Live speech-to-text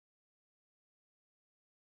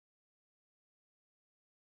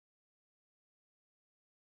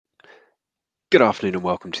Good afternoon and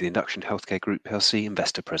welcome to the Induction Healthcare Group PLC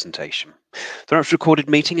investor presentation. Throughout this recorded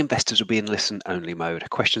meeting, investors will be in listen-only mode.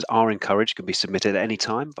 Questions are encouraged, can be submitted at any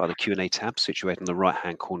time via the Q&A tab situated in the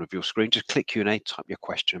right-hand corner of your screen. Just click Q&A, type your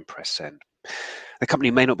question and press send. The company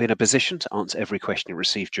may not be in a position to answer every question it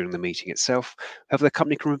receives during the meeting itself. However, the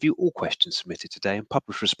company can review all questions submitted today and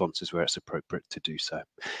publish responses where it's appropriate to do so.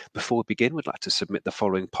 Before we begin, we'd like to submit the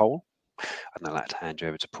following poll. I'd now like to hand you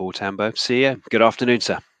over to Paul Tambo, CEO. Good afternoon,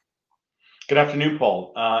 sir. Good afternoon,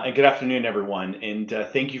 Paul, and good afternoon, everyone. And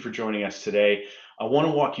thank you for joining us today. I want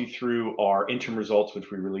to walk you through our interim results,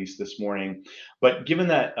 which we released this morning. But given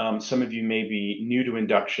that some of you may be new to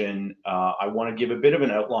Induction, I want to give a bit of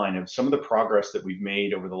an outline of some of the progress that we've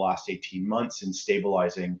made over the last 18 months in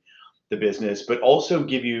stabilizing the business, but also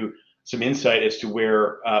give you some insight as to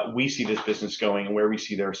where we see this business going and where we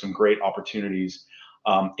see there are some great opportunities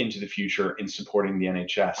into the future in supporting the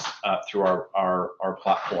NHS through our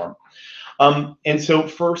platform. And so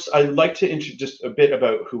first, I'd like to introduce just a bit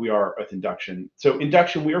about who we are at Induction. So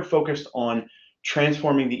Induction, we are focused on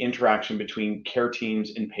transforming the interaction between care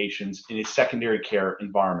teams and patients in a secondary care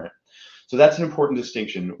environment. So that's an important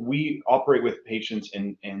distinction. We operate with patients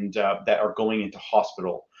and that are going into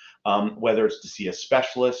hospital, whether it's to see a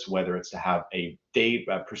specialist, whether it's to have a day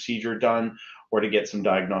procedure done, or to get some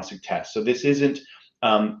diagnostic tests. So this isn't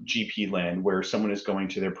GP land where someone is going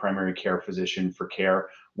to their primary care physician for care.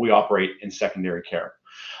 We operate in secondary care.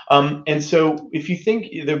 And so if you think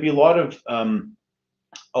there'd be a lot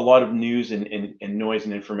of news and noise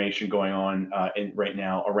and information going on right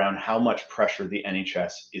now around how much pressure the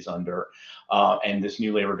NHS is under, and this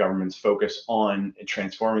new Labour government's focus on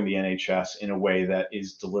transforming the NHS in a way that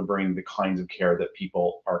is delivering the kinds of care that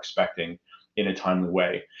people are expecting in a timely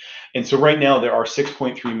way. And so right now there are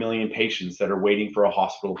 6.3 million patients that are waiting for a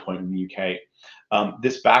hospital appointment in the UK.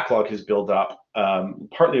 This backlog has built up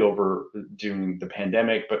partly over during the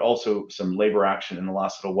pandemic, but also some labor action in the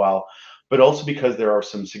last little while, but also because there are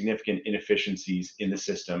some significant inefficiencies in the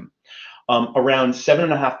system. Around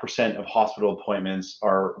 7.5% of hospital appointments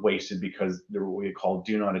are wasted because they're what we call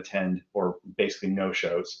do not attend, or basically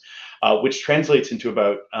no-shows, which translates into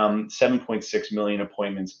about 7.6 million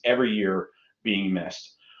appointments every year being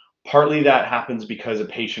missed. Partly that happens because a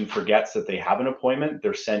patient forgets that they have an appointment.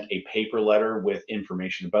 They're sent a paper letter with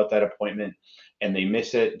information about that appointment and they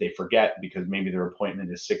miss it. They forget because maybe their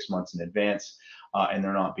appointment is 6 months in advance and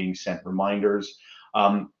they're not being sent reminders.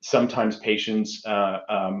 Sometimes patients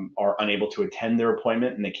are unable to attend their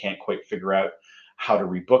appointment and they can't quite figure out how to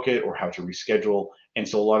rebook it or how to reschedule. And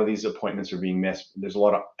so a lot of these appointments are being missed. There's a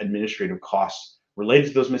lot of administrative costs related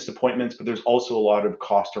to those missed appointments, but there's also a lot of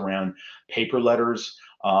cost around paper letters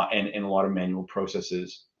and a lot of manual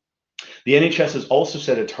processes. The NHS has also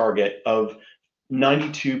set a target of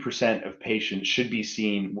 92% of patients should be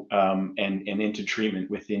seen and into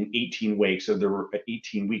treatment within 18 weeks of their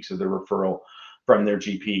referral from their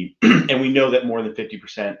GP. And we know that more than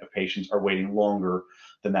 50% of patients are waiting longer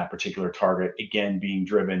than that particular target, again, being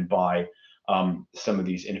driven by some of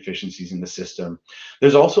these inefficiencies in the system.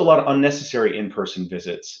 There's also a lot of unnecessary in-person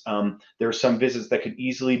visits. There are some visits that could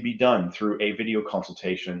easily be done through a video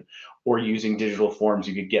consultation or using digital forms.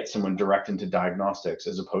 You could get someone direct into diagnostics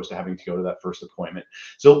as opposed to having to go to that first appointment.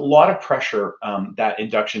 So a lot of pressure that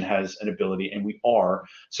Induction has an ability, and we are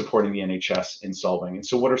supporting the NHS in solving. And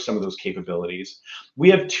so what are some of those capabilities? We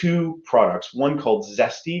have two products, one called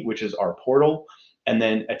Zesty, which is our portal, and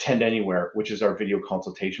then Attend Anywhere, which is our video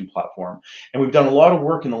consultation platform. And we've done a lot of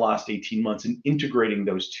work in the last 18 months in integrating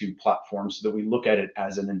those two platforms so that we look at it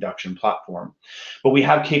as an Induction platform. But we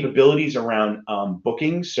have capabilities around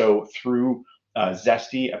booking. So through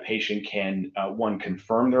Zesty, a patient can, one,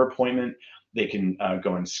 confirm their appointment. They can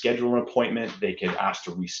go and schedule an appointment. They can ask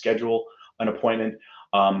to reschedule an appointment.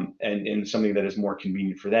 And something that is more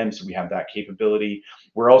convenient for them. So we have that capability.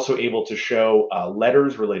 We're also able to show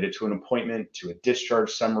letters related to an appointment, to a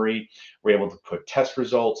discharge summary. We're able to put test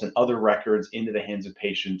results and other records into the hands of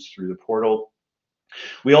patients through the portal.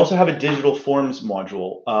 We also have a digital forms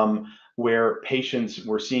module where patients,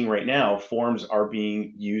 we're seeing right now, forms are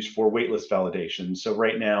being used for waitlist validation. So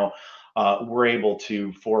right now, we're able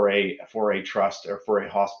to, for a trust or for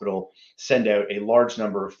a hospital, send out a large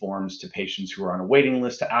number of forms to patients who are on a waiting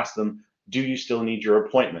list to ask them, do you still need your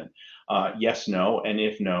appointment? Yes, no, and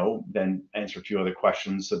if no, then answer a few other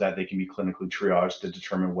questions so that they can be clinically triaged to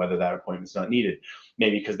determine whether that appointment is not needed.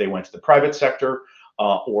 Maybe because they went to the private sector,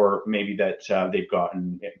 or maybe that they've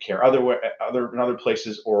gotten care in other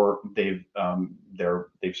places, or they've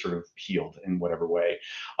sort of healed in whatever way.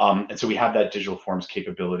 And so we have that digital forms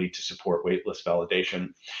capability to support waitlist validation.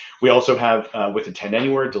 We also have with Attend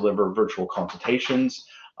Anywhere deliver virtual consultations.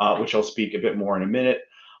 which I'll speak a bit more in a minute.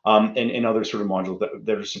 And other sort of modules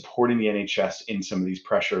that are supporting the NHS in some of these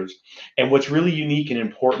pressures. And what's really unique and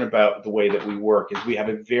important about the way that we work is we have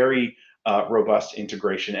a very robust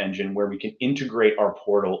integration engine where we can integrate our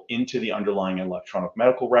portal into the underlying electronic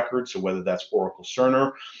medical record. So whether that's Oracle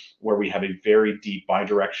Cerner, where we have a very deep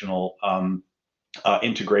bidirectional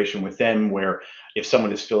integration with them, where if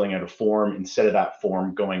someone is filling out a form, instead of that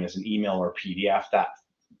form going as an email or PDF, that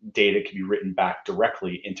data can be written back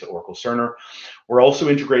directly into Oracle Cerner. We're also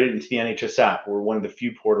integrated into the NHS app. We're one of the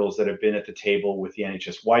few portals that have been at the table with the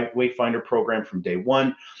NHS Wayfinder program from day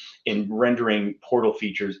one in rendering portal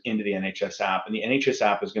features into the NHS app. And the NHS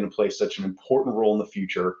app is going to play such an important role in the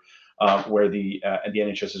future, where the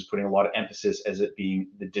NHS is putting a lot of emphasis as it being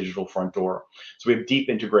the digital front door. So we have deep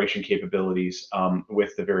integration capabilities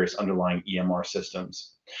with the various underlying EMR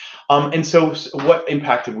systems. And so what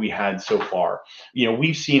impact have we had so far?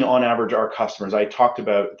 We've seen on average our customers, I talked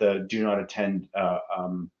about the do not attend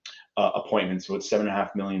appointments, so it's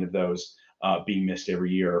 7.5 million of those being missed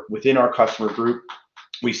every year. Within our customer group,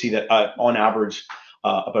 we see that on average,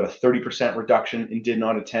 about a 30% reduction in did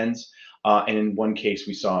not attends. And in one case,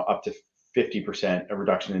 we saw up to 50% a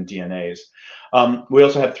reduction in DNAs. We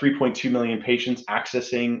also have 3.2 million patients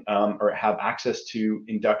accessing or have access to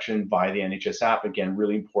induction via the NHS app. Again,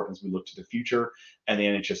 really important as we look to the future, and the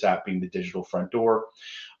NHS app being the digital front door.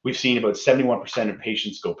 We've seen about 71% of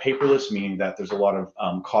patients go paperless, meaning that there's a lot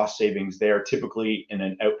of cost savings there. Typically, in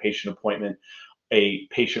an outpatient appointment, a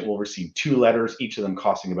patient will receive 2 letters, each of them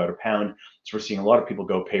costing about £1. So we're seeing a lot of people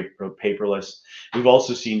go paperless. We've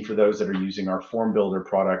also seen, for those that are using our Form Builder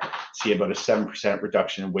product, see about a 7%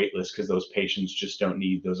 reduction in wait lists because those patients just don't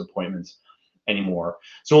need those appointments anymore.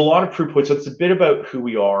 So a lot of proof points. So it's a bit about who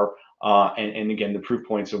we are, and again, the proof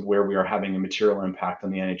points of where we are having a material impact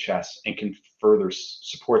on the NHS and can further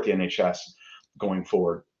support the NHS going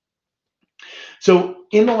forward. So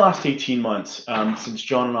in the last 18 months, since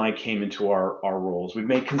John and I came into our roles, we've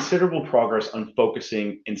made considerable progress on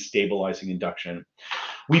focusing and stabilizing induction.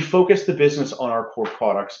 We focused the business on our core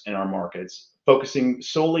products and our markets, focusing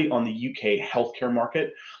solely on the UK healthcare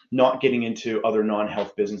market, not getting into other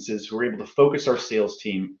non-health businesses. We were able to focus our sales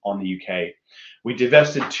team on the UK. We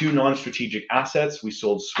divested 2 non-strategic assets. We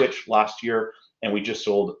sold Switch last year, and we just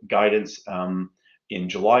sold Guidance in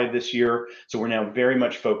July of this year. So we're now very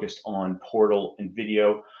much focused on portal and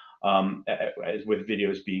video, with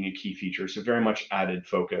videos being a key feature. So very much added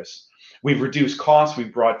focus. We've reduced costs.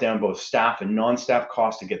 We've brought down both staff and non-staff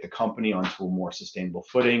costs to get the company onto a more sustainable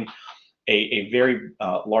footing. A very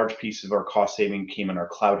large piece of our cost saving came in our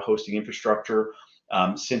cloud hosting infrastructure.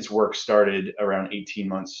 Since work started around 18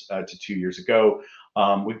 months to 2 years ago,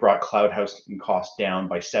 we brought cloud hosting costs down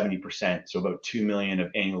by 70%, so about 2 million of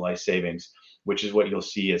annualized savings, which is what you'll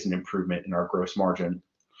see as an improvement in our gross margin.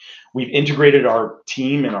 We've integrated our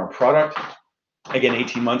team and our product. Again,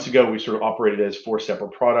 18 months ago, we sort of operated as 4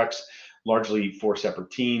 separate products, largely 4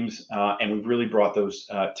 separate teams, and we've really brought those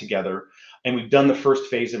together. And we've done the first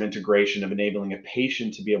phase of integration of enabling a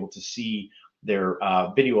patient to be able to see their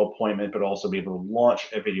video appointment, but also be able to launch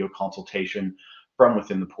a video consultation from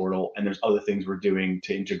within the portal. And there's other things we're doing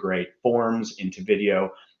to integrate forms into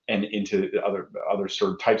video and into other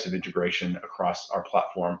sort of types of integration across our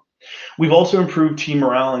platform. We've also improved team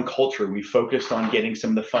morale and culture. We focused on getting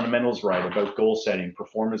some of the fundamentals right about goal setting,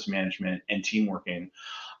 performance management, and team working.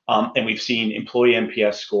 And we've seen employee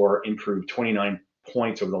NPS score improve 29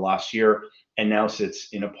 points over the last year, and now sits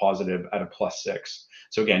in a positive at a +6.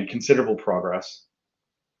 So again, considerable progress.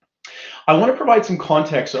 I want to provide some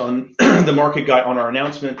context on the market guide on our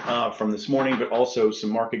announcement from this morning, but also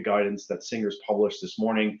some market guidance that Singer's published this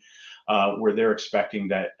morning, where they're expecting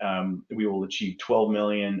that we will achieve 12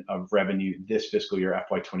 million of revenue this fiscal year,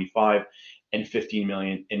 FY25, and 15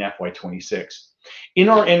 million in FY26. In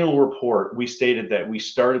our annual report, we stated that we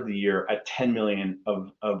started the year at 10 million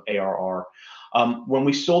of ARR. When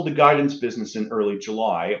we sold the Guidance business in early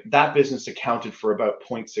July, that business accounted for about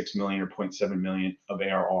 0.6 million or 0.7 million of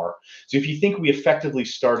ARR. So if you think we effectively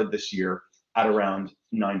started this year at around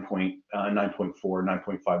 9.4,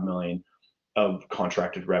 9.5 million of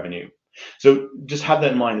contracted revenue. So just have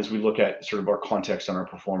that in mind as we look at sort of our context on our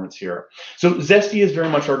performance here. So Zesty is very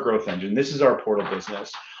much our growth engine. This is our portal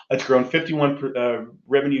business. It's grown 51%,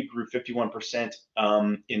 revenue grew 51%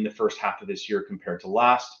 in the first half of this year compared to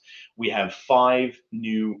last. We have 5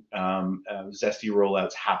 new Zesty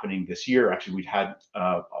rollouts happening this year. Actually, we've had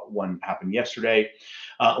one happen yesterday.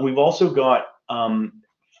 We've also got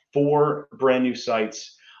 4 brand new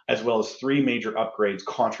sites as well as 3 major upgrades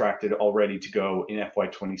contracted already to go in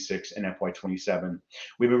FY26 and FY27.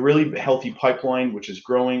 We have a really healthy pipeline, which is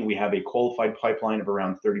growing. We have a qualified pipeline of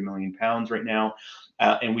around 30 million pounds right now.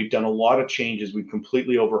 And we've done a lot of changes. We've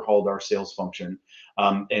completely overhauled our sales function,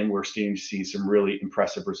 and we're starting to see some really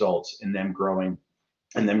impressive results in them growing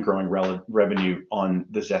revenue on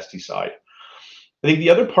the Zesty side. I think the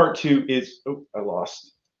other part too is,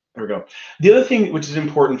 there we go. The other thing which is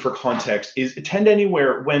important for context is Attend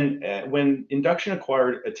Anywhere. When Induction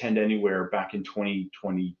acquired Attend Anywhere back in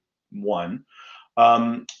 2021,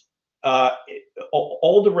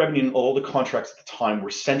 all the revenue and all the contracts at the time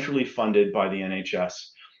were centrally funded by the NHS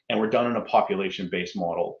and were done on a population-based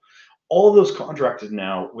model. All of those contracts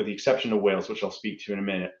now, with the exception of Wales, which I'll speak to in a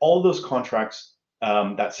minute, all of those contracts,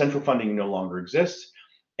 that central funding no longer exists,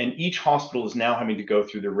 and each hospital is now having to go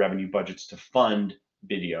through their revenue budgets to fund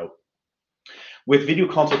video. With video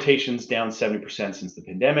consultations down 70% since the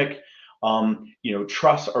pandemic,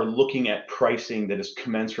 trusts are looking at pricing that is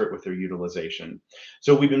commensurate with their utilization.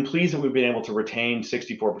 So we've been pleased that we've been able to retain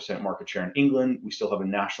 64% market share in England. We still have a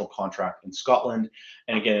national contract in Scotland.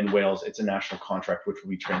 And again, in Wales, it's a national contract, which will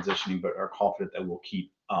be transitioning, but are confident that we'll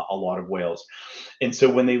keep a lot of Wales. And so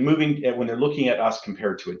when they're looking at us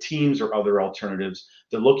compared to a Teams or other alternatives,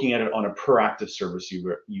 they're looking at it on a per active service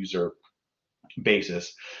user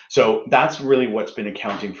basis. So that's really what's been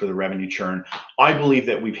accounting for the revenue churn. I believe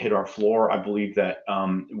that we've hit our floor. I believe that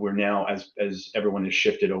we're now, as everyone has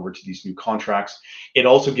shifted over to these new contracts, it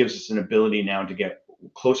also gives us an ability now to get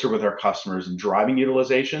closer with our customers and driving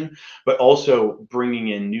utilization, but also bringing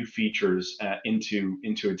in new features into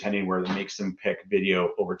Attend Anywhere that makes them pick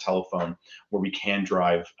video over telephone, where we can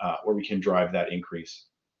drive that increase.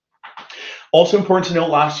 Also important to note,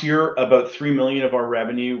 last year, about 3 million of our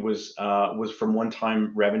revenue was from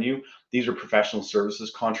one-time revenue. These are professional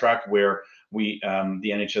services contract where the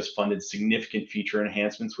NHS funded significant feature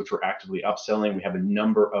enhancements, which we're actively upselling. We have a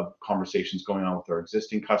number of conversations going on with our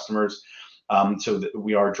existing customers. So that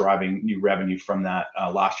we are driving new revenue from that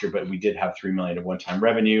last year, but we did have 3 million of one-time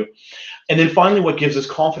revenue. And then finally, what gives us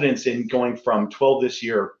confidence in going from 12 this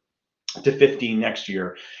year to 15 next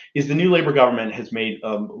year is the new Labour government has made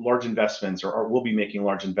large investments, or will be making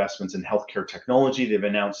large investments in healthcare technology. They've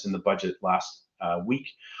announced in the budget last week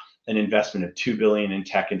an investment of 2 billion in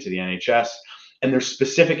tech into the NHS, and there's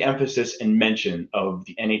specific emphasis and mention of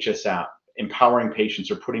the NHS app empowering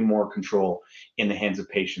patients or putting more control in the hands of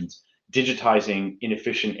patients, digitizing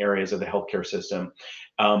inefficient areas of the healthcare system.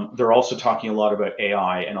 They're also talking a lot about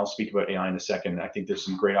AI, and I'll speak about AI in a second. I think there's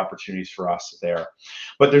some great opportunities for us there.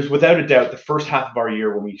 But there's without a doubt the first half of our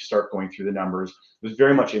year, when we start going through the numbers, was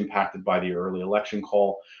very much impacted by the early election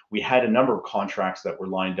call. We had a number of contracts that were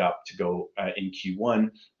lined up to go in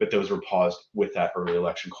Q1, but those were paused with that early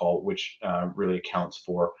election call, which really accounts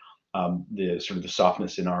for the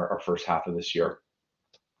softness in our first half of this year.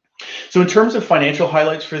 So in terms of financial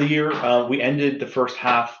highlights for the year, we ended the first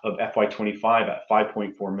half of FY25 at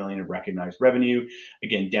 5.4 million of recognized revenue,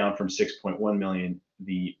 again down from 6.1 million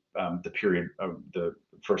the period of the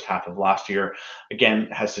first half of last year. Again,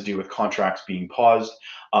 it has to do with contracts being paused,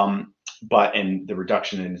 and the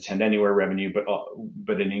reduction in Attend Anywhere revenue,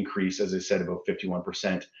 but an increase, as I said, about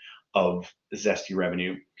 51% of Zesty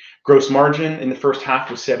revenue. Gross margin in the first half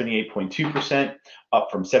was 78.2%, up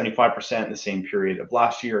from 75% in the same period of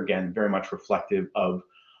last year. Again, very much reflective of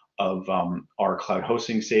our cloud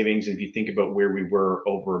hosting savings. If you think about where we were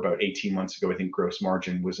over about 18 months ago, I think gross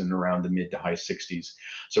margin was in around the mid to high 60s.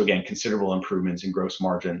 So again, considerable improvements in gross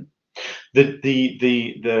margin.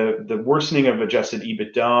 The worsening of adjusted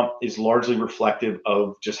EBITDA is largely reflective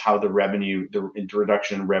of just how the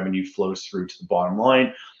reduction in revenue flows through to the bottom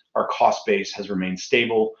line. Our cost base has remained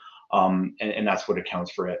stable, and that's what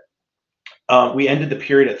accounts for it. We ended the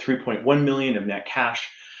period at 3.1 million of net cash.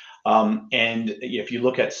 And if you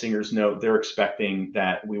look at Singer's note, they're expecting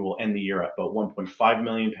that we will end the year at about 1.5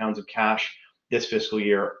 million pounds of cash this fiscal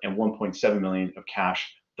year and 1.7 million of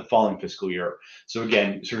cash the following fiscal year. So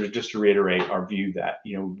again, sort of just to reiterate our view that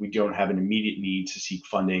we don't have an immediate need to seek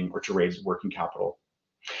funding or to raise working capital.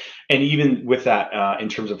 And even with that, in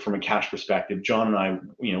terms of from a cash perspective, John and I,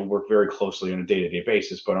 work very closely on a day-to-day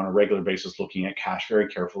basis, but on a regular basis, looking at cash very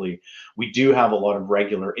carefully. We do have a lot of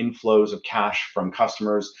regular inflows of cash from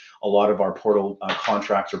customers. A lot of our portal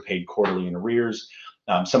contracts are paid quarterly in arrears.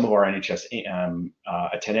 Some of our NHS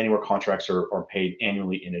Attend Anywhere contracts are paid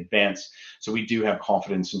annually in advance. So we do have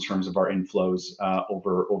confidence in terms of our inflows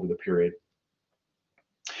over the period.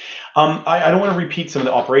 I don't want to repeat some of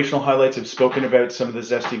the operational highlights. I've spoken about some of the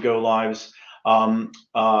Zesty go lives. Some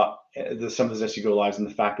of the Zesty Go lives and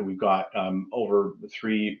the fact that we've got over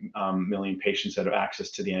 3 million patients that have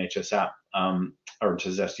access to the NHS app, or to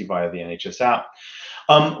Zesty via the NHS app.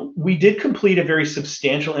 We did complete a very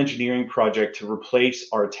substantial engineering project to replace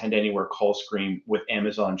our Attend Anywhere call screen with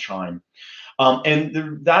Amazon Chime.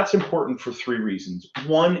 That's important for 3 reasons.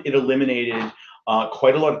 One, it eliminated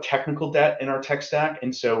quite a lot of technical debt in our tech stack,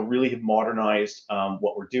 and so really have modernized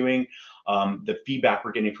what we're doing. The feedback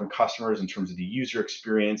we're getting from customers in terms of the user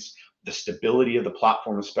experience, the stability of the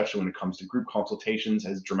platform, especially when it comes to group consultations,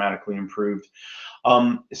 has dramatically improved.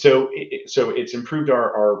 So it's improved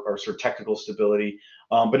our sort of technical stability,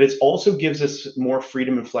 but it also gives us more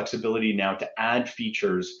freedom and flexibility now to add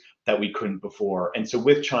features that we couldn't before. And so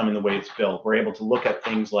with Chime and the way it's built, we're able to look at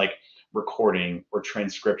things like recording or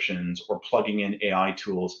transcriptions or plugging in AI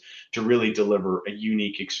tools to really deliver a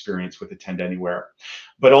unique experience with Attend Anywhere.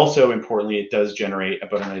 But also importantly, it does generate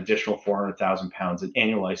about an additional £400,000 in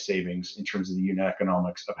annualized savings in terms of the unit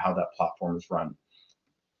economics of how that platform is run.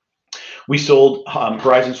 We sold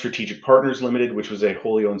Horizon Strategic Partners Limited, which was a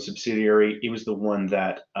wholly owned subsidiary. It was the one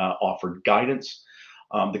that offered guidance,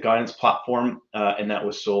 the guidance platform, and that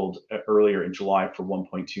was sold earlier in July for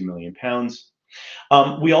 £1.2 million.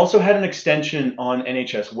 We also had an extension on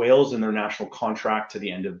NHS Wales and their national contract to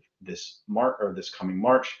the end of this coming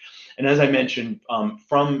March. And as I mentioned,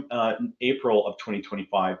 from April of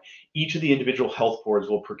 2025, each of the individual health boards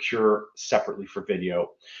will procure separately for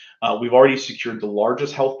video. We've already secured the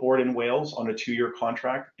largest health board in Wales on a 2-year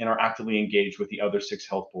contract and are actively engaged with the other 6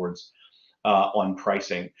 health boards on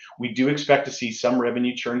pricing. We do expect to see some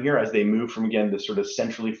revenue churn here as they move from, again, the sort of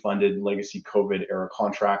centrally funded legacy COVID era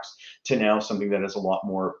contracts to now something that is a lot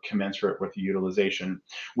more commensurate with the utilization.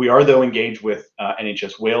 We are, though, engaged with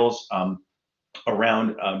NHS Wales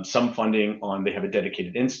around some funding on, they have a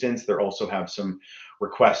dedicated instance. They also have some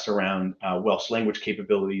requests around Welsh language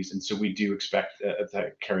capabilities. And so we do expect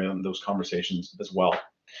to carry on those conversations as well.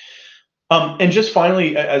 And just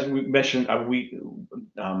finally, as we mentioned, we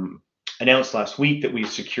announced last week that we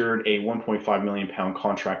secured a £1.5 million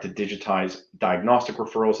contract to digitize diagnostic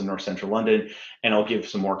referrals in North Central London, and I'll give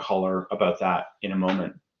some more color about that in a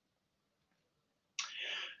moment.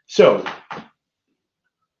 So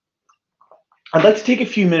I'd like to take a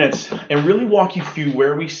few minutes and really walk you through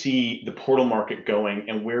where we see the portal market going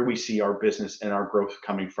and where we see our business and our growth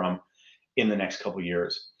coming from in the next couple of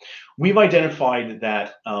years. We've identified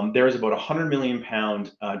that there is about £100 million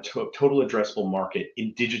total addressable market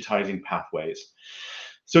in digitizing pathways.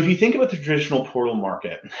 So if you think about the traditional portal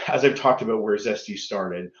market, as I've talked about where Zesty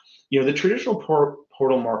started, the traditional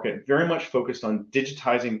portal market very much focused on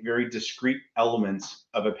digitizing very discrete elements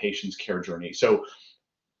of a patient's care journey. So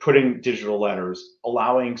putting digital letters,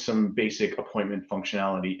 allowing some basic appointment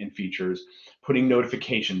functionality and features, putting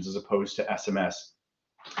notifications as opposed to SMS.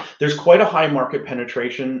 There's quite a high market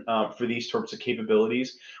penetration for these sorts of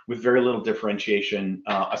capabilities with very little differentiation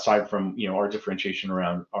aside from our differentiation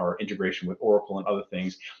around our integration with Oracle and other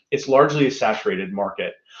things. It's largely a saturated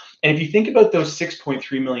market. And if you think about those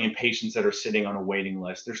 6.3 million patients that are sitting on a waiting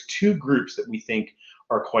list, there's 2 groups that we think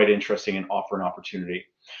are quite interesting and offer an opportunity.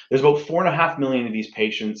 There's about 4.5 million of these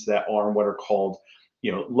patients that are what are called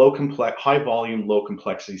high volume, low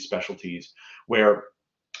complexity specialties, where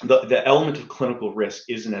the element of clinical risk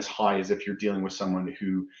isn't as high as if you're dealing with someone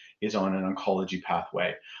who is on an oncology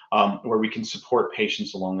pathway, where we can support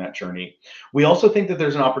patients along that journey. We also think that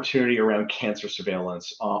there's an opportunity around cancer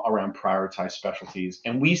surveillance, around prioritized specialties.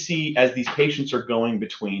 And we see as these patients are going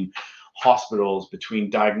between hospitals, between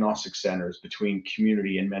diagnostic centers, between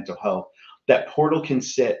community and mental health, that portal can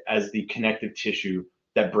sit as the connective tissue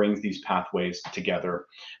that brings these pathways together.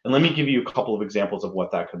 And let me give you a couple of examples of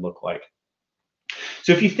what that could look like.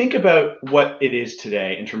 So if you think about what it is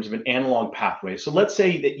today in terms of an analog pathway, so let's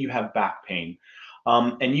say that you have back pain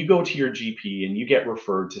and you go to your GP and you get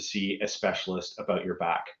referred to see a specialist about your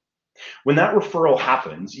back. When that referral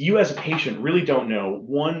happens, you as a patient really don't know,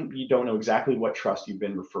 one, you don't know exactly what trust you've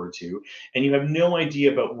been referred to, and you have no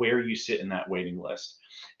idea about where you sit in that waiting list.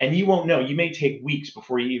 And you won't know, you may take weeks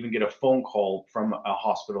before you even get a phone call from a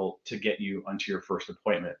hospital to get you onto your first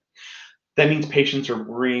appointment. That means patients are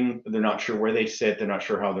worrying, they're not sure where they sit, they're not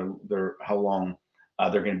sure how long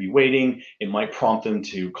they're going to be waiting. It might prompt them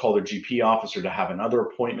to call their GP office or to have another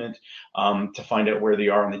appointment to find out where they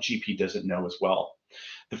are, and the GP doesn't know as well.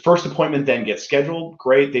 The first appointment then gets scheduled.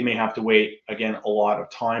 Great. They may have to wait, again, a lot of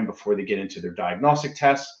time before they get into their diagnostic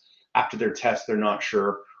tests. After their test, they're not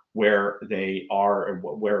sure where they are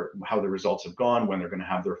or how the results have gone, when they're going to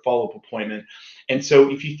have their follow-up appointment. And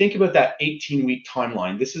so if you think about that 18-week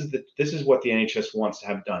timeline, this is what the NHS wants to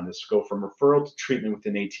have done, is go from referral to treatment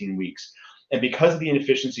within 18 weeks. And because of the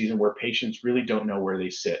inefficiencies and where patients really don't know where they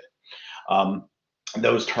sit, um,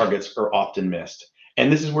 those targets are often missed.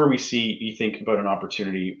 And this is where you think about an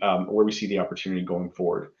opportunity, where we see the opportunity going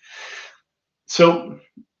forward. So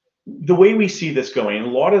the way we see this going, and a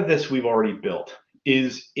lot of this we've already built,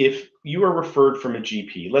 is if you are referred from a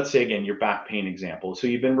GP, let's say again, your back pain example. So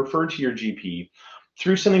you've been referred to your GP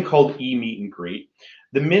through something called e-meet and greet.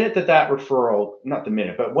 The minute that referral, not the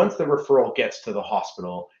minute, but once the referral gets to the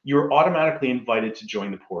hospital, you're automatically invited to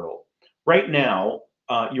join the portal. Right now,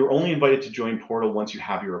 you're only invited to join portal once you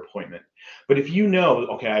have your appointment. But if you know,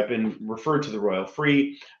 okay, I've been referred to the Royal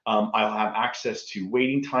Free, I'll have access to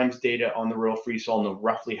waiting times data on the Royal Free, so I'll know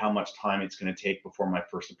roughly how much time it's going to take before my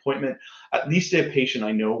first appointment. At least a patient,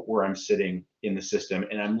 I know where I'm sitting in the system,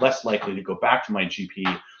 and I'm less likely to go back to my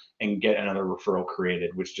GP and get another referral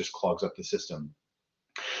created, which just clogs up the system.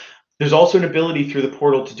 There's also an ability through the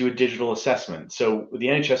portal to do a digital assessment. So the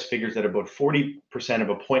NHS figures that about 40% of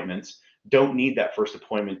appointments don't need that first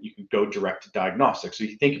appointment. You can go direct to diagnostics. So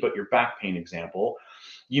if you think about your back pain example,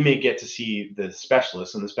 you may get to see the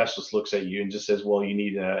specialist, and the specialist looks at you and just says, well, you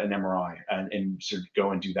need an MRI, and sort of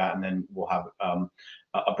go and do that, and then we'll have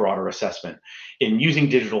a broader assessment. In using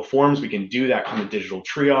digital forms, we can do that kind of digital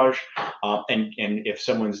triage, and if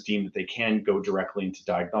someone's deemed that they can go directly into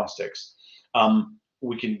diagnostics.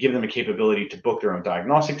 We can give them a capability to book their own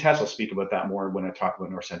diagnostic tests. I'll speak about that more when I talk about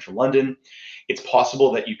North Central London. It's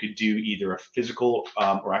possible that you could do either a physical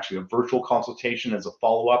or actually a virtual consultation as a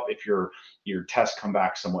follow-up if your tests come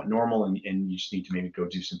back somewhat normal and you just need to maybe go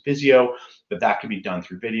do some physio, but that can be done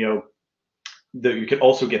through video. You could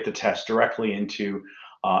also get the test directly into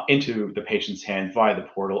the patient's hand via the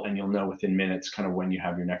portal, and you'll know within minutes kind of when you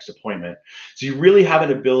have your next appointment. So you really have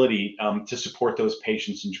an ability to support those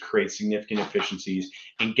patients and to create significant efficiencies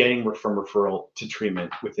in getting from referral to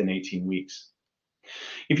treatment within 18 weeks.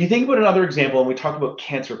 If you think about another example, and we talk about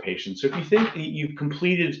cancer patients, so if you think that you've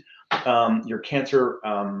completed your cancer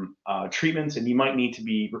treatments, and you might need to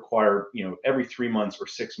be required, every 3 months or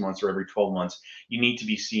 6 months or every 12 months, you need to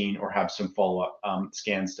be seen or have some follow-up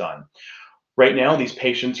scans done. Right now, these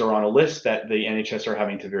patients are on a list that the NHS are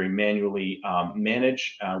having to very manually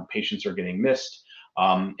manage. Patients are getting missed,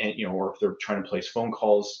 and or if they're trying to place phone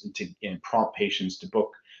calls and prompt patients to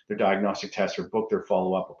book their diagnostic tests or book their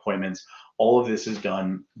follow-up appointments. All of this is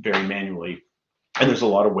done very manually, and there's a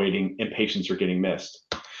lot of waiting, and patients are getting missed.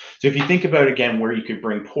 So if you think about, again, where you could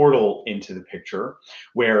bring portal into the picture,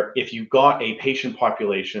 where if you've got a patient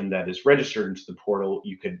population that is registered into the portal,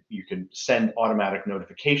 you could send automatic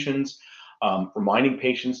notifications reminding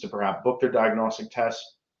patients to perhaps book their diagnostic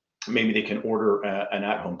tests. Maybe they can order an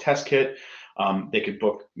at-home test kit. They could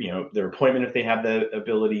book, their appointment if they have the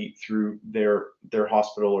ability through their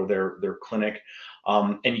hospital or their clinic,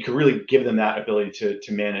 and you could really give them that ability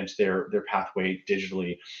to manage their pathway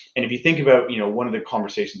digitally. And if you think about, one of the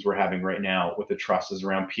conversations we're having right now with the trust is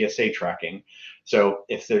around PSA tracking. So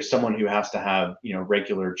if there's someone who has to have,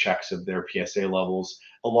 regular checks of their PSA levels,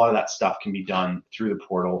 a lot of that stuff can be done through the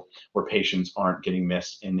portal, where patients aren't getting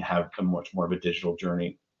missed and have a much more of a digital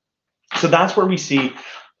journey. So that's where we see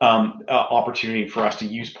opportunity for us to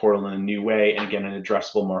use portal in a new way, and again, an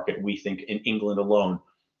addressable market, we think, in England alone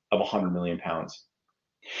of £100 million.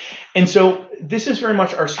 And so this is very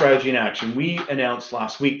much our strategy in action. We announced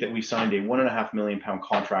last week that we signed a £1.5 million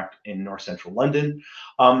contract in North Central London.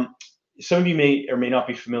 Some of you may or may not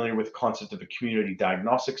be familiar with the concept of a community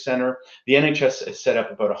diagnostic center. The NHS has set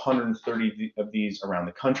up about 130 of these around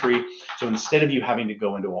the country. So instead of you having to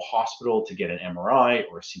go into a hospital to get an MRI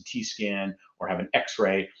or a CT scan or have an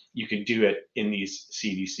X-ray, you can do it in these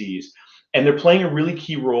CDCs. And they're playing a really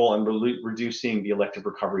key role in reducing the elective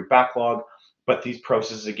recovery backlog. But these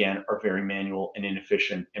processes, again, are very manual and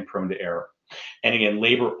inefficient and prone to error. And again,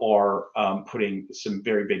 Labour are putting some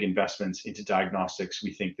very big investments into diagnostics.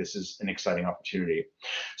 We think this is an exciting opportunity.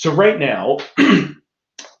 So right now, you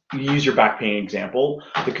use your back pain example,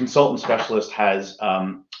 the consultant specialist has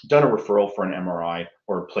done a referral for an MRI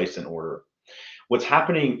or placed an order. What's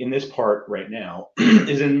happening in this part right now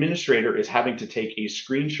is an administrator is having to take a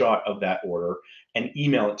screenshot of that order and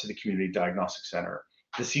email it to the community diagnostic center.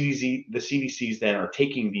 The CDCs then are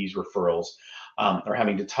taking these referrals, are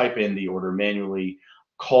having to type in the order manually,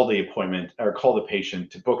 call the appointment or call the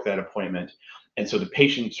patient to book that appointment. And so the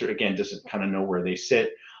patient, again, doesn't kind of know where they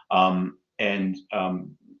sit, and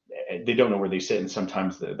they don't know where they sit. And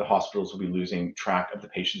sometimes the hospitals will be losing track of the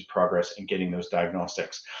patient's progress in getting those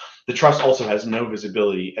diagnostics. The trust also has no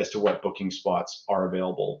visibility as to what booking spots are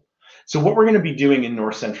available. So what we're going to be doing in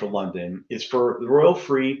North Central London is for the Royal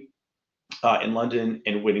Free in London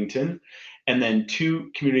and Whittington, and then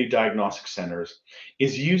 2 community diagnostic centers,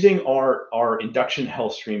 is using our induction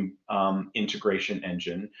health stream integration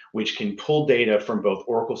engine, which can pull data from both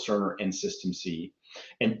Oracle Cerner and System C,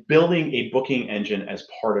 and building a booking engine as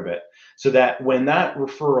part of it, so that when that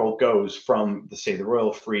referral goes from, say, the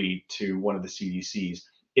Royal Free to one of the CDCs,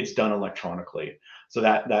 it's done electronically. So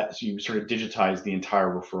that you sort of digitize the entire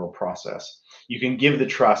referral process. You can give the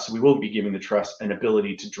trust, we will be giving the trust an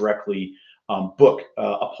ability to directly book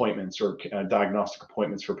appointments or diagnostic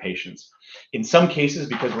appointments for patients. In some cases,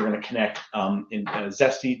 because we're going to connect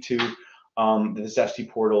Zesty to the Zesty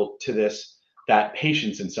portal to this, that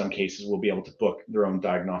patients in some cases will be able to book their own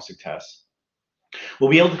diagnostic tests. We'll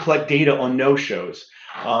be able to collect data on no-shows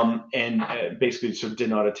and basically sort of did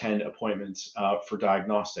not attend appointments for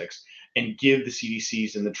diagnostics, and give the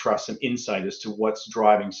CDCs and the trust some insight as to what's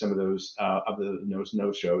driving some of those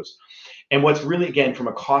no-shows. And what's really, again, from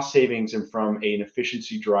a cost savings and from an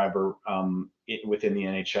efficiency driver within the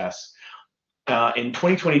NHS, in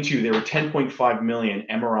 2022, there were 10.5 million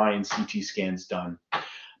MRI and CT scans done.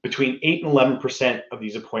 Between 8 and 11% of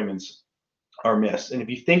these appointments are missed. And if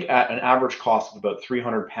you think at an average cost of about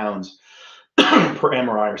 £300 per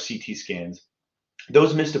MRI or CT scans,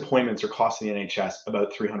 those missed appointments are costing the NHS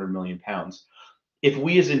about £300 million. If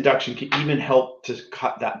we as Induction can even help to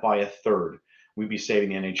cut that by a third, we'd be saving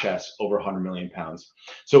the NHS over £100 million.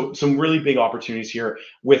 So some really big opportunities here.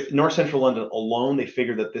 With North Central London alone, they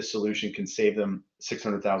figure that this solution can save them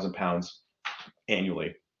 £600,000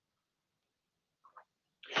 annually.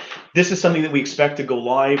 This is something that we expect to go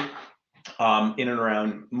live in and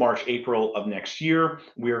around March, April of next year.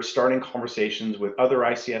 We are starting conversations with other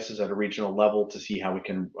ICSs at a regional level to see how we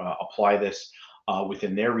can apply this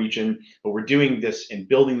within their region. But we're doing this and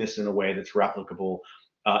building this in a way that's replicable.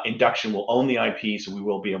 Induction will own the IP, so we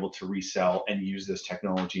will be able to resell and use this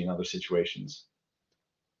technology in other situations.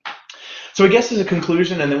 So I guess as a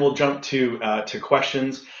conclusion, and then we'll jump to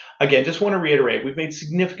questions. Again, just want to reiterate, we've made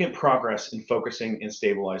significant progress in focusing and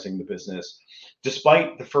stabilizing the business.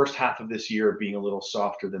 Despite the first half of this year being a little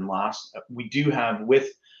softer than last, we do have,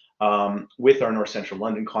 with our North Central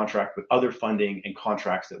London contract, with other funding and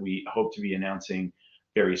contracts that we hope to be announcing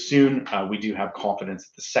very soon, we do have confidence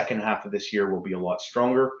that the second half of this year will be a lot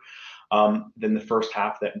stronger than the first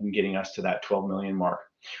half, that getting us to that 12 million mark.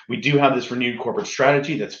 We do have this renewed corporate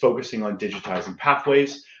strategy that's focusing on digitizing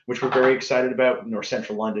pathways, which we're very excited about, North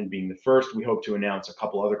Central London being the first. We hope to announce a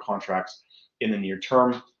couple other contracts in the near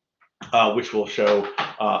term, which will show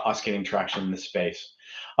us getting traction in this space.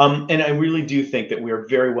 And I really do think that we are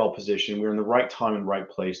very well positioned. We're in the right time and right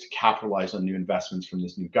place to capitalize on new investments from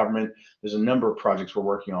this new government. There's a number of projects we're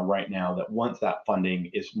working on right now that, once that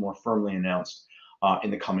funding is more firmly announced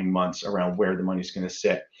in the coming months around where the money is going to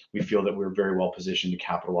sit, we feel that we're very well positioned to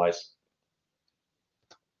capitalize.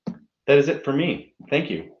 That is it for me. Thank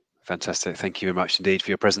you. Fantastic. Thank you very much indeed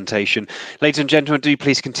for your presentation. Ladies and gentlemen, do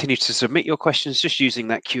please continue to submit your questions just using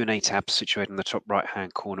that Q&A tab situated in the top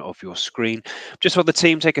right-hand corner of your screen. Just while the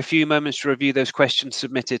team take a few moments to review those questions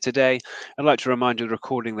submitted today, I'd like to remind you that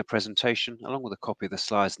recording the presentation, along with a copy of the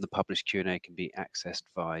slides and the published Q&A, can be accessed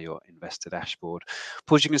via your investor dashboard.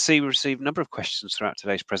 Paul, as you can see, we received a number of questions throughout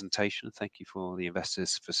today's presentation. Thank you for the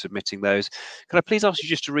investors for submitting those. Could I please ask you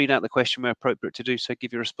just to read out the question where appropriate to do so,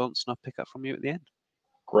 give your response, and I'll pick up from you at the end.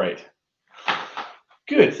 Great.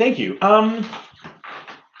 Good, thank you.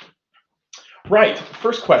 Right,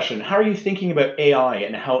 first question. How are you thinking about AI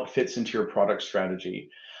and how it fits into your product strategy?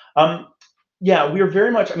 Yeah, we are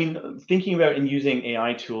very much, thinking about and using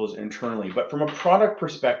AI tools internally, but from a product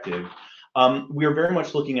perspective, we are very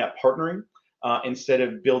much looking at partnering instead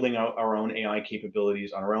of building out our own AI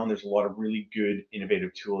capabilities on our own. There's a lot of really good,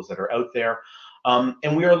 innovative tools that are out there.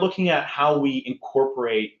 And we are looking at how we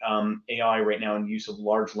incorporate AI right now in use of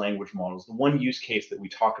large language models. The one use case that we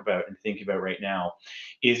talk about and think about right now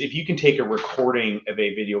is if you can take a recording of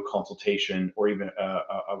a video consultation, or even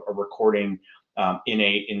a recording in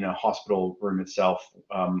a hospital room itself,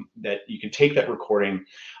 that you can take that recording,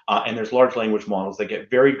 and there's large language models that get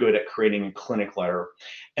very good at creating a clinic letter.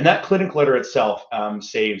 And that clinic letter itself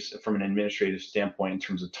saves, from an administrative standpoint in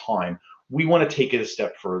terms of time. We want to take it a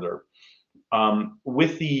step further.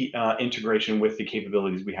 With the integration with the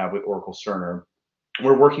capabilities we have with Oracle Cerner,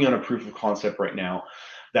 we're working on a proof of concept right now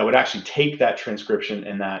that would actually take that transcription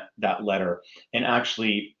and that letter and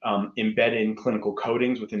actually embed in clinical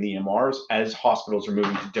codings within the EMRs as hospitals are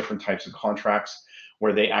moving to different types of contracts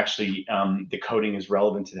where they actually, the coding is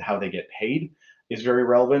relevant to how they get paid, is very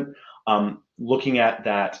relevant. looking at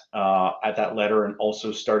that letter and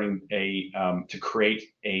also starting to create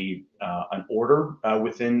an order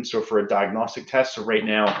within. So for a diagnostic test, so right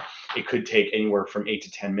now it could take anywhere from 8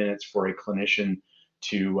 to 10 minutes for a clinician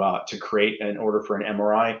to create an order for an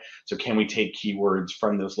MRI. So can we take keywords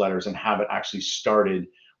from those letters and have it actually started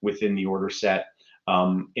within the order set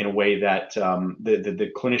in a way that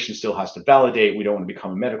the clinician still has to validate? We don't want to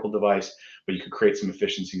become a medical device, but you could create some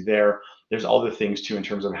efficiency there. There's other things too in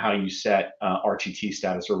terms of how you set RTT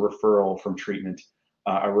status, or referral from treatment,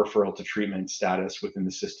 a referral to treatment status within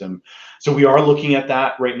the system. So we are looking at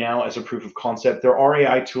that right now as a proof of concept. There are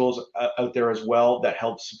AI tools out there as well that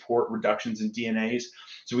help support reductions in DNAs.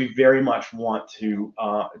 So we very much want to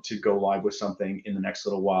go live with something in the next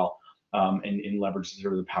little while and leverage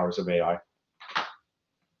sort of the powers of AI.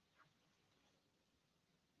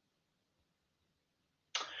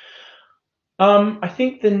 I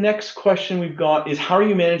think the next question we've got is, how are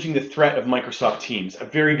you managing the threat of Microsoft Teams? A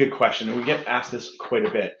very good question, and we get asked this quite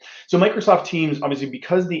a bit. So Microsoft Teams, obviously,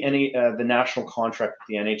 because the national contract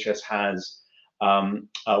the NHS has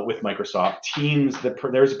with Microsoft Teams,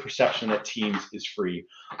 there's a perception that Teams is free,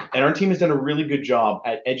 and our team has done a really good job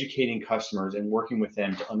at educating customers and working with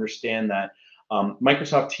them to understand that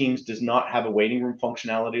Microsoft Teams does not have a waiting room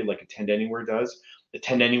functionality like Attend Anywhere does.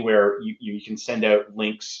 Attend Anywhere, you can send out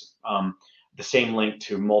links. The same link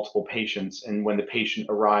to multiple patients, and when the patient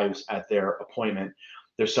arrives at their appointment,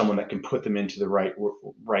 there's someone that can put them into the right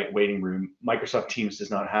waiting room. Microsoft Teams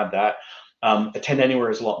does not have that. Attend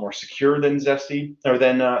Anywhere is a lot more secure than Zesty, or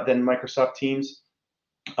than Microsoft Teams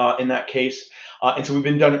in that case. And so we've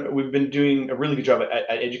been doing a really good job at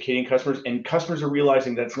educating customers, and customers are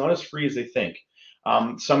realizing that it's not as free as they think.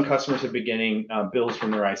 Some customers have been getting bills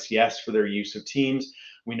from their ICS for their use of Teams.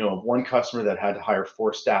 We know of one customer that had to hire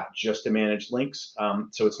 4 staff just to manage links.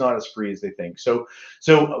 So it's not as free as they think. So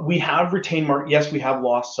we have retained yes, we have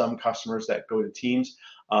lost some customers that go to Teams,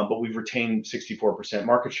 but we've retained 64%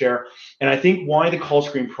 market share. And I think why the call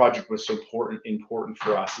screen project was so important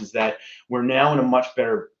for us is that we're now in a much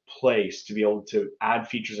better place to be able to add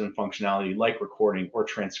features and functionality like recording or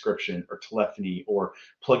transcription or telephony or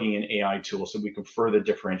plugging in AI tools, so we can further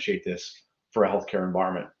differentiate this for a healthcare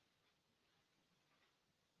environment.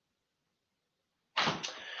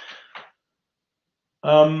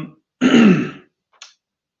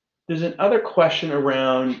 There's another question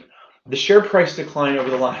around the share price decline over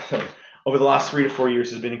the last 3 to 4 years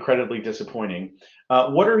has been incredibly disappointing.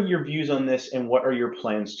 What are your views on this, and what are your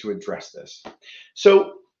plans to address this?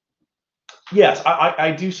 So yes,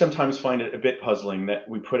 I do sometimes find it a bit puzzling that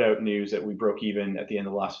we put out news that we broke even at the end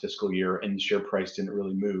of last fiscal year and the share price didn't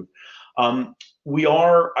really move.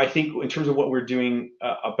 I think in terms of what we're doing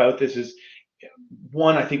about this is,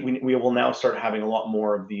 one, I think we will now start having a lot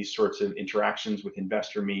more of these sorts of interactions with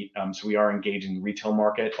Investor Meet. So we are engaging the retail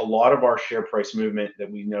market. A lot of our share price movement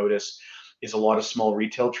that we notice is a lot of small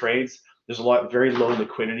retail trades. There's very low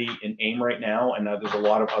liquidity in AIM right now, and there's a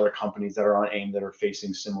lot of other companies that are on AIM that are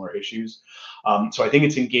facing similar issues. So I think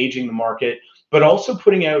it's engaging the market, but also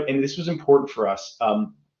putting out, and this was important for us,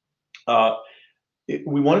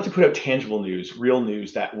 we wanted to put out tangible news, real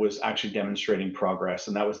news that was actually demonstrating progress,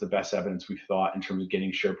 and that was the best evidence we thought in terms of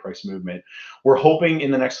getting share price movement. We're hoping in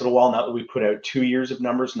the next little while, now that we put out 2 years of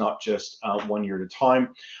numbers, not just 1 year at a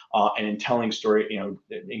time, and in telling story,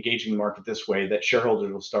 engaging the market this way, that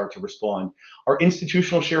shareholders will start to respond. Our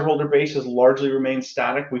institutional shareholder base has largely remained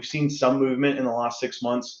static. We've seen some movement in the last 6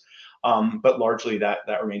 months, but largely that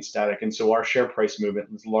remains static, and so our share price movement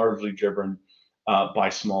was largely driven by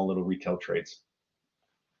small little retail trades.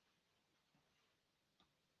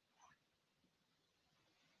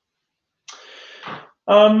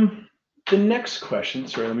 The next question,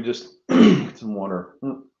 sorry, let me just get some water.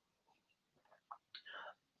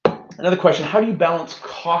 Another question, how do you balance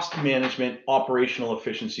cost management, operational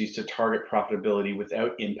efficiencies to target profitability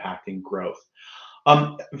without impacting growth?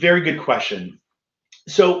 Very good question.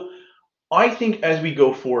 So I think as we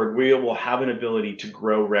go forward, we will have an ability to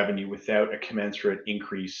grow revenue without a commensurate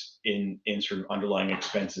increase in sort of underlying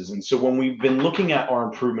expenses. And so when we've been looking at our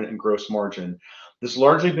improvement in gross margin, this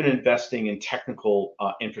largely been investing in technical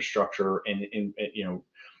infrastructure and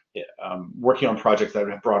working on projects that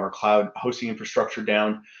have brought our cloud hosting infrastructure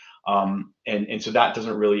down. And so that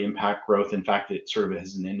doesn't really impact growth. In fact, it sort of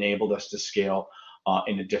has enabled us to scale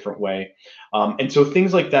in a different way. And so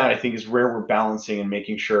things like that, I think, is where we're balancing and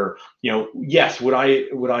making sure, yes, would I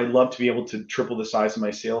love to be able to triple the size of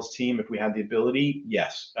my sales team if we had the ability?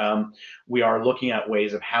 Yes. We are looking at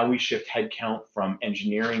ways of how we shift headcount from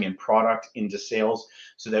engineering and product into sales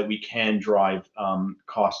so that we can drive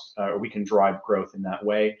costs, or we can drive growth in that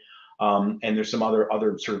way. and there's some other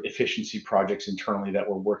sort of efficiency projects internally that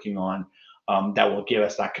we're working on that will give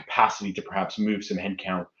us that capacity to perhaps move some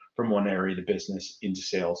headcount from one area of the business into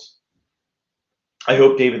sales. I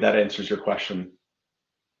hope, David, that answers your question.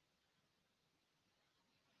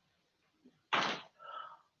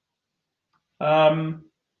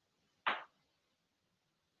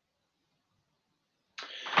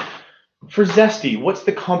 For Zesty, what's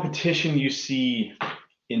the competition you see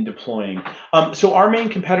in deploying? So our main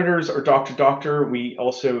competitors are Doctor. We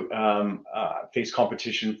also face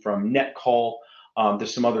competition from NetCall.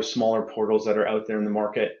 There's some other smaller portals that are out there in the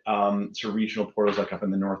market, so regional portals like up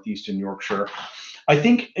in the Northeast and Yorkshire. I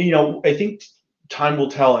think time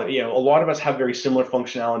will tell. A lot of us have very similar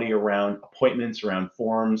functionality around appointments, around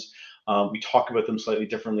forms. We talk about them slightly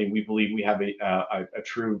differently. We believe we have a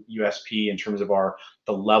true USP in terms of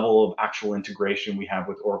the level of actual integration we have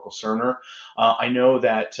with Oracle Cerner. I know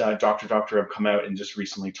that Doctor have come out and just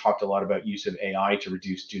recently talked a lot about use of AI to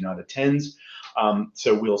reduce do not attends.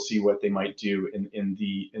 So we'll see what they might do in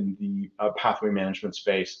the pathway management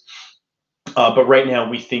space. But right now,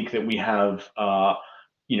 we think that we have,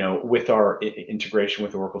 with our integration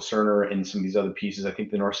with Oracle Cerner and some of these other pieces, I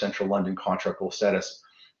think the North Central London contract will set us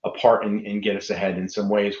apart and get us ahead in some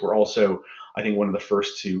ways. We're also, I think, one of the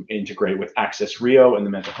first to integrate with Access Rio in the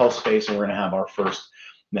mental health space, and we're going to have our first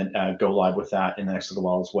go live with that in the next little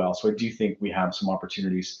while as well. So I do think we have some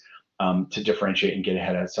opportunities to differentiate and get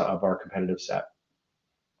ahead of our competitive set.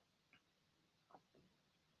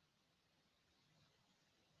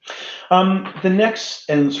 The next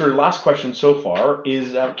and sort of last question so far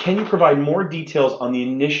is, can you provide more details on the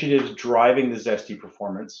initiatives driving the Zesty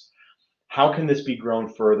performance? How can this be grown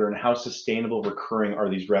further, and how sustainable recurring are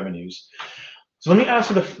these revenues? So let me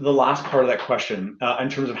answer the last part of that question in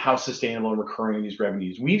terms of how sustainable and recurring are these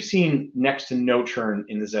revenues. We've seen next to no churn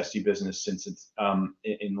in the Zesty business since it's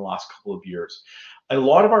in the last couple of years. A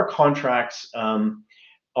lot of our contracts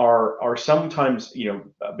are sometimes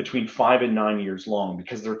between 5 and 9 years long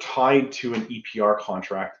because they're tied to an EPR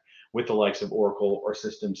contract with the likes of Oracle or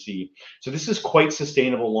System C. So this is quite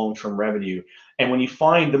sustainable long-term revenue. And when you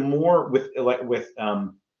find the more with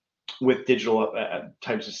digital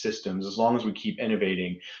types of systems, as long as we keep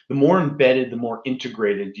innovating, the more embedded, the more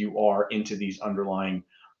integrated you are into these underlying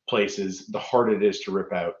places, the harder it is to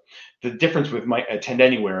rip out. The difference with my Attend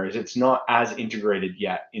Anywhere is it's not as integrated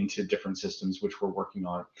yet into different systems, which we're working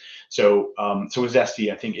on. So with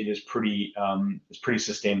Zesty, I think it is pretty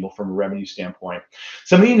sustainable from a revenue standpoint.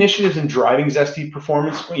 Some of the initiatives in driving Zesty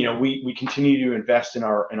performance, we continue to invest in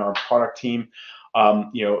our product team.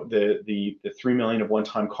 The 3 million of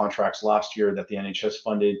one-time contracts last year that the NHS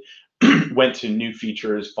funded went to new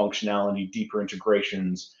features, functionality, deeper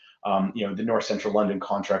integrations. The North Central London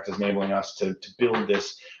contract is enabling us to build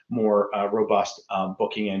this more robust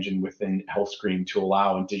booking engine within HealthScreen to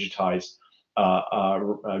allow and digitize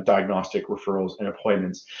diagnostic referrals and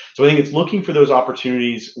appointments. So I think it's looking for those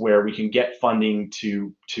opportunities where we can get funding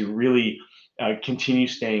to really continue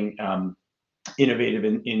staying innovative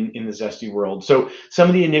in the Zesty world. So some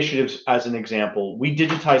of the initiatives, as an example, we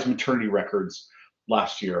digitized maternity records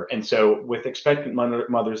last year. And so with expectant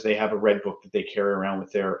mothers, they have a red book that they carry around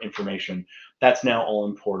with their information. That's now all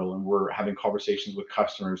in portal, and we're having conversations with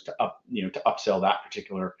customers to upsell that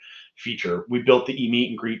particular feature. We built the meet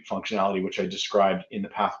and greet functionality, which I described in the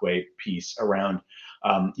pathway piece around,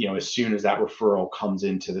 as soon as that referral comes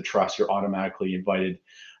into the trust, you're automatically invited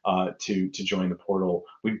to join the portal.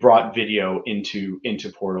 We brought video into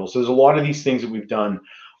portal. So there's a lot of these things that we've done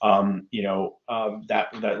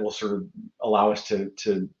that will sort of allow us to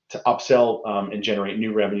upsell and generate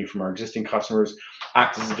new revenue from our existing customers,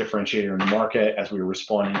 act as a differentiator in the market as we are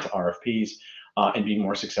responding to RFPs, and being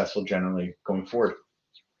more successful generally going forward.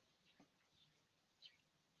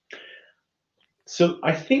 So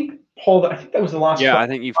I think, Paul, I think that was the last Yeah, question. I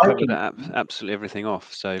think you've covered absolutely everything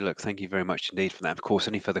off. So look, thank you very much indeed for that. Of course,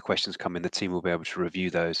 any further questions come in, the team will be able to review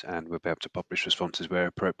those, and we'll be able to publish responses where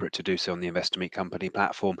appropriate to do so on the Investor Meet Company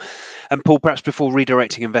platform. And Paul, perhaps before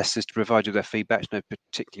redirecting investors to provide you their feedback, no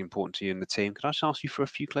particularly important to you and the team, could I just ask you for a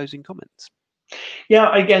few closing comments?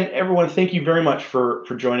 Yeah, again, everyone, thank you very much for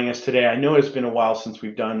joining us today. I know it's been a while since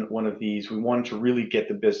we've done one of these. We wanted to really get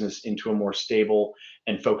the business into a more stable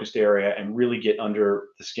and focused area and really get under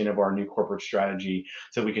the skin of our new corporate strategy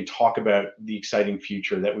so we can talk about the exciting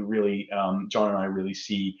future that we really, John and I really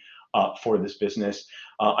see for this business.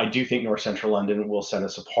 I do think North Central London will set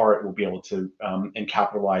us apart. We'll be able to and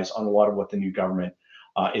capitalize on a lot of what the new government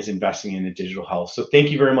is investing in digital health. So thank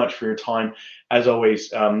you very much for your time. As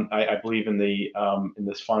always, I believe in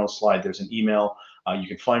this final slide, there's an email. You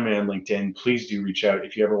can find me on LinkedIn. Please do reach out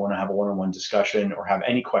if you ever want to have a one-on-one discussion or have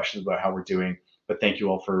any questions about how we're doing. But thank you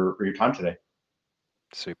all for your time today.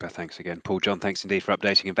 Super. Thanks again, Paul. John, thanks indeed for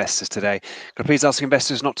updating investors today. Could I please ask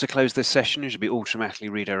investors not to close this session? You should be automatically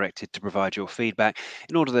redirected to provide your feedback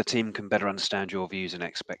in order the team can better understand your views and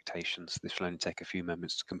expectations. This will only take a few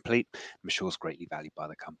moments to complete. I'm sure it's greatly valued by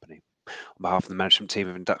the company. On behalf of the management team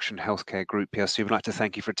of Induction Healthcare Group PLC, we'd like to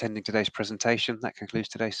thank you for attending today's presentation. That concludes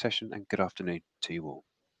today's session, and good afternoon to you all.